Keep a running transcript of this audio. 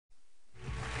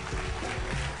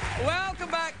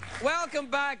Welcome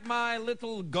back, my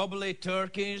little gobbly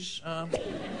turkeys.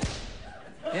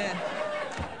 Yeah,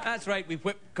 that's right, we've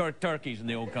whipped turkeys in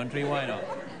the old country, why not?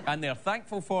 And they're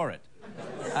thankful for it.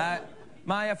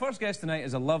 My first guest tonight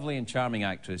is a lovely and charming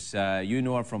actress. You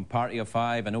know her from Party of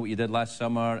Five, I Know What You Did Last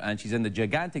Summer, and she's in the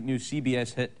gigantic new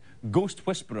CBS hit Ghost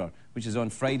Whisperer, which is on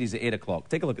Fridays at 8 o'clock.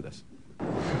 Take a look at this.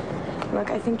 Look,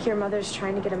 I think your mother's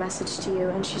trying to get a message to you,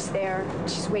 and she's there.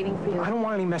 She's waiting for you. I don't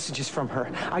want any messages from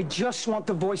her. I just want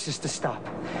the voices to stop.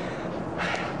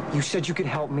 You said you could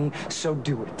help me, so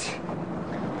do it.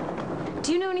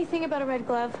 Do you know anything about a red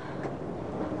glove?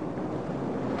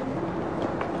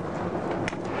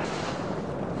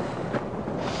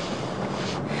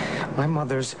 My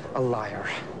mother's a liar.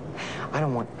 I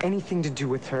don't want anything to do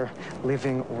with her,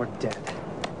 living or dead.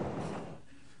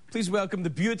 Please welcome the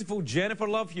beautiful Jennifer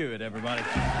Love Hewitt, everybody.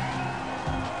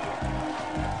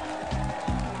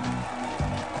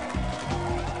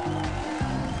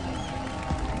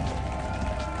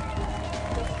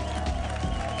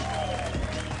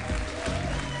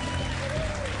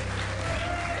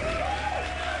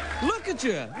 Look at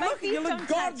you. Look, you look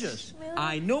gorgeous. Really?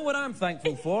 I know what I'm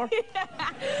thankful for.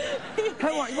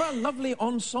 How are you? What a lovely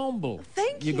ensemble.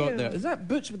 Thank you. You got there. Is that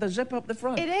boots with a zip up the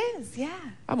front? It is, yeah.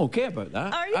 I'm okay about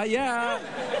that. Are you? Yeah.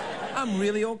 I'm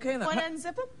really okay. Want to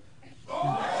unzip them?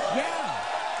 Yeah.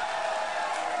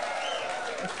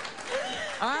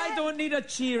 I don't need a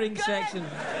cheering section.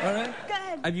 All right? Go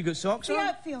ahead. Have you got socks on? See how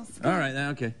it feels. All right, then,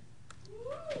 okay.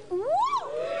 Woo!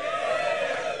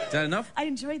 Is that enough? I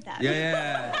enjoyed that.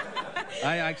 Yeah.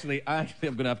 I actually am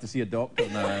going to have to see a doctor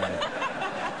now.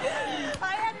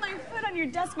 I had my foot on your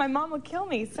desk. My mom would kill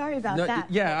me. Sorry about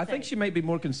that. Yeah, I think she might be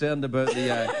more concerned about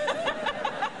the...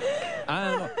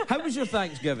 I don't know. How was your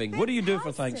Thanksgiving? What do you do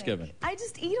for Thanksgiving? I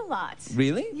just eat a lot.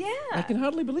 Really? Yeah. I can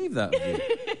hardly believe that of you.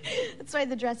 That's why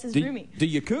the dress is roomy. Do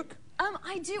you cook?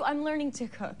 I do. I'm learning to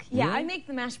cook. Yeah, Really? I make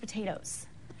the mashed potatoes.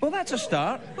 Well, that's a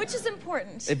start. Which is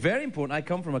important. Very important. I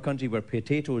come from a country where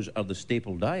potatoes are the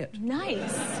staple diet.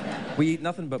 Nice. We eat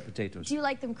nothing but potatoes. Do you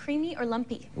like them creamy or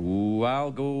lumpy? Ooh, I'll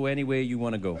go any way you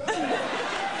want to go.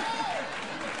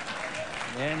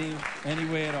 Any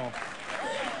way at all.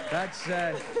 That's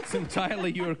it's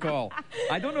entirely your call.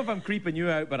 I don't know if I'm creeping you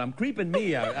out, but I'm creeping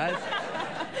me out.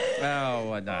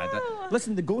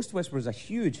 Listen, The Ghost Whisperer is a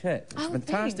huge hit. It's a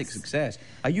fantastic success.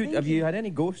 Have you had any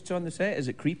ghosts on the set? Is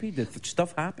it creepy? Did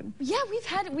stuff happen? Yeah,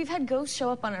 we've had ghosts show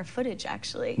up on our footage,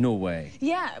 actually. No way.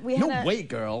 Yeah, we had No way,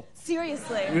 girl.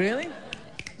 Seriously. Really?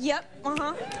 Yep.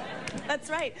 That's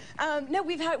right. No,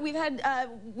 we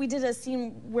did a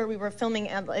scene where we were filming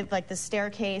at like the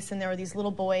staircase, and there were these little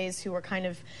boys who were kind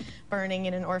of burning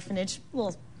in an orphanage. A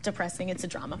little depressing. It's a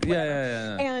drama.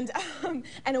 Yeah.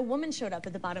 And a woman showed up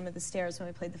at the bottom of the stairs when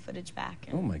we played the footage back.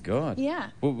 And Oh my God. Yeah.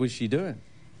 What was she doing?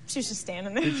 She was just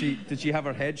standing there. Did she have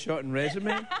her headshot and resume?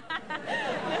 No.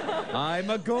 I'm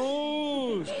a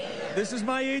ghost. This is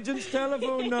my agent's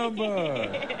telephone number.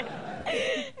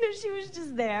 No, she was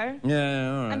just there. Yeah,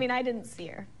 all right. I mean, I didn't see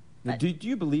her. Do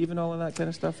you believe in all of that kind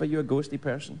of stuff? Are you a ghosty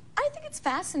person? I think it's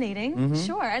fascinating,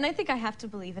 sure. And I think I have to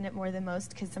believe in it more than most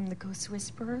because I'm the ghost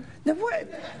whisperer. Now,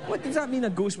 what does that mean, a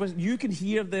ghost whisperer? You can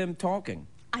hear them talking?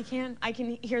 I can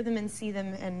hear them and see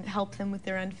them and help them with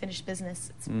their unfinished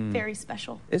business. It's very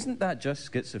special. Isn't that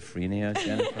just schizophrenia,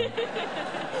 Jennifer?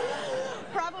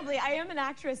 Probably. I am an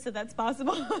actress, so that's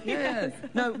possible. Yeah.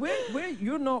 Now,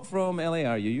 you're not from LA,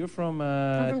 are you? You're from...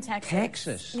 I'm from Texas.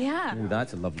 Texas. Yeah. Oh,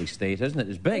 that's a lovely state, isn't it?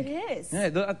 It's big. It is. Yeah,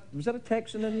 was that a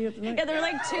Texan in here tonight? Yeah, there were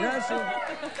like two. Yeah,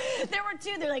 There were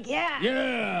two. They're like, yeah.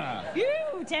 Yeah.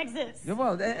 Phew, Texas. Yeah,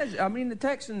 well, I mean, the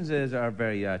Texans are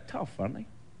very tough, aren't they?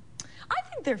 I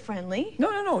think they're friendly. No,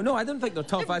 I don't think they're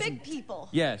tough. They're big people.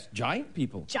 Yes, giant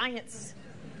people. Giants.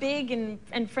 Big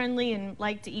and friendly and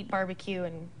like to eat barbecue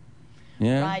and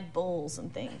ride bulls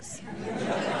and things.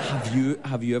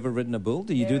 Have you ever ridden a bull?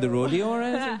 Do you do the rodeo or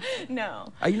anything?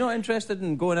 No. Are you not interested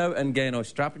in going out and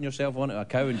strapping yourself onto a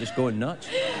cow and just going nuts?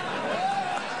 I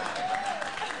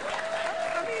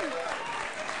mean,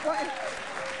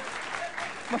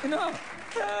 why not?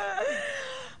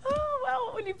 Oh,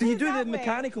 well, when you put Do you it do that the way.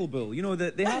 mechanical bull? You know,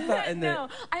 they have that in the... No,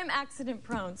 I'm accident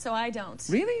prone, so I don't.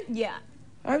 Really? Yeah.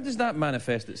 How does that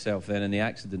manifest itself then in the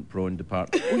accident-prone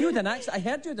department? Oh, you had an accident. I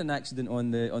heard you had an accident on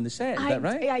the set. Is that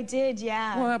right? I did,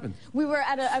 yeah. What happened?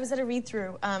 I was at a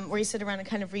read-through where you sit around and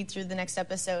kind of read through the next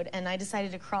episode, and I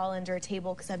decided to crawl under a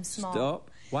table because I'm small.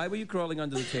 Stop. Why were you crawling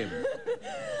under the table?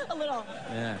 A little.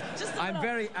 Yeah. Just a I'm little.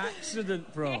 very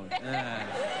accident-prone. Yeah.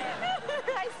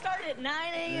 I started at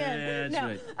 9 a.m. Yeah, that's no,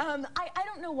 right. I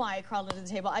don't know why I crawled under the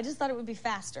table. I just thought it would be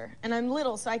faster. And I'm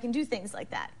little, so I can do things like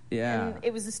that. Yeah. And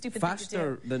it was a stupid thing to do.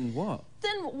 Faster than what?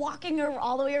 Than walking her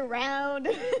all the way around.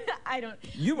 I don't.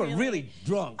 You were really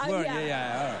drunk, weren't yeah. you?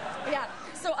 Yeah, all right. Yeah.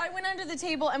 So I went under the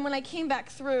table, and when I came back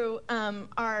through,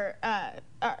 the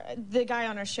guy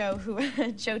on our show,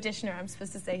 Joe Dishner, I'm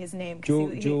supposed to say his name. Joe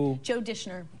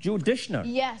Dishner. Joe Dishner?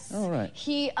 Yes. All right.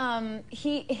 He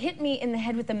hit me in the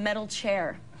head with a metal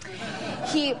chair.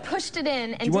 He pushed it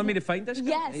in. And do you want me to find this guy?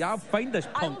 Yes. Yeah, I'll find this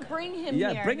punk. I will bring him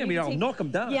here. here. Bring him here. I'll knock him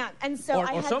down. Yeah, and so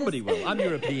or somebody will. I'm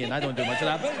European. I don't do much of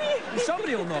that. But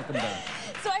somebody will knock him down.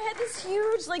 So I had this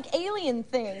huge, like, alien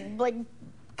thing, like,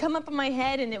 come up on my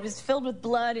head, and it was filled with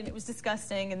blood, and it was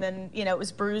disgusting, and then, you know, it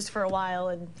was bruised for a while,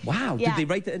 and... Wow, yeah. Did they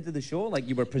write it into the show, like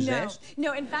you were possessed?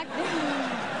 No, in fact,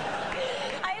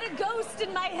 I had a ghost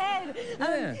in my head.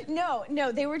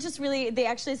 No, they were just really, they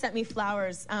actually sent me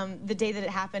flowers the day that it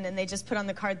happened, and they just put on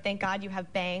the card, "Thank God you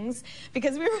have bangs,"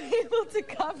 because we were able to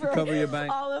cover your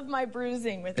bangs. all of my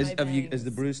bruising with my bangs. Is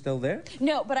the bruise still there?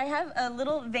 No, but I have a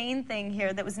little vein thing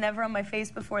here that was never on my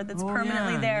face before that's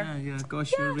permanently there. Yeah.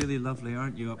 Gosh, you're really lovely,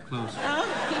 aren't you, up close?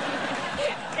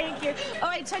 Thank you. Oh,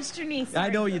 I touched your knee. Sorry. I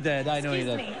know you did. Excuse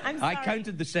me. I'm sorry. I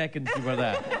counted the seconds you were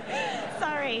there.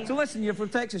 Sorry. So listen, you're from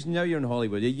Texas, and now you're in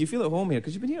Hollywood. You feel at home here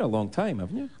because you've been here a long time,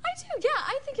 haven't you? I do. Yeah,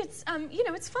 I think it's you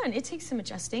know, it's fun. It takes some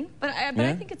adjusting, but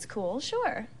I think it's cool.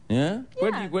 Sure. Yeah.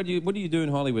 Yeah. What do you do in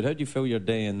Hollywood? How do you fill your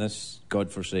day in this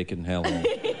godforsaken hellhole?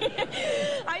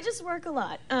 I just work a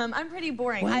lot. I'm pretty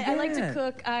boring. Well, I like to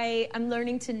cook. I'm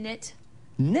learning to knit.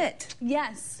 Knit?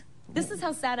 Yes. This is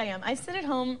how sad I am. I sit at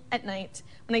home at night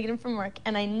when I get in from work,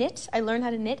 and I knit. I learn how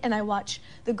to knit, and I watch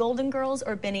The Golden Girls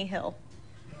or Benny Hill.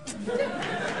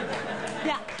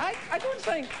 Yeah. I don't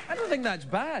think that's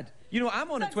bad. You know,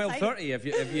 I'm on at 12:30 if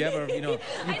you ever, you know,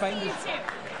 you find I see you too.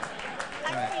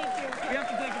 I see you too. We have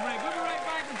to take a break. We'll be right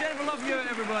back with Jennifer Love Hewitt,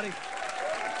 everybody.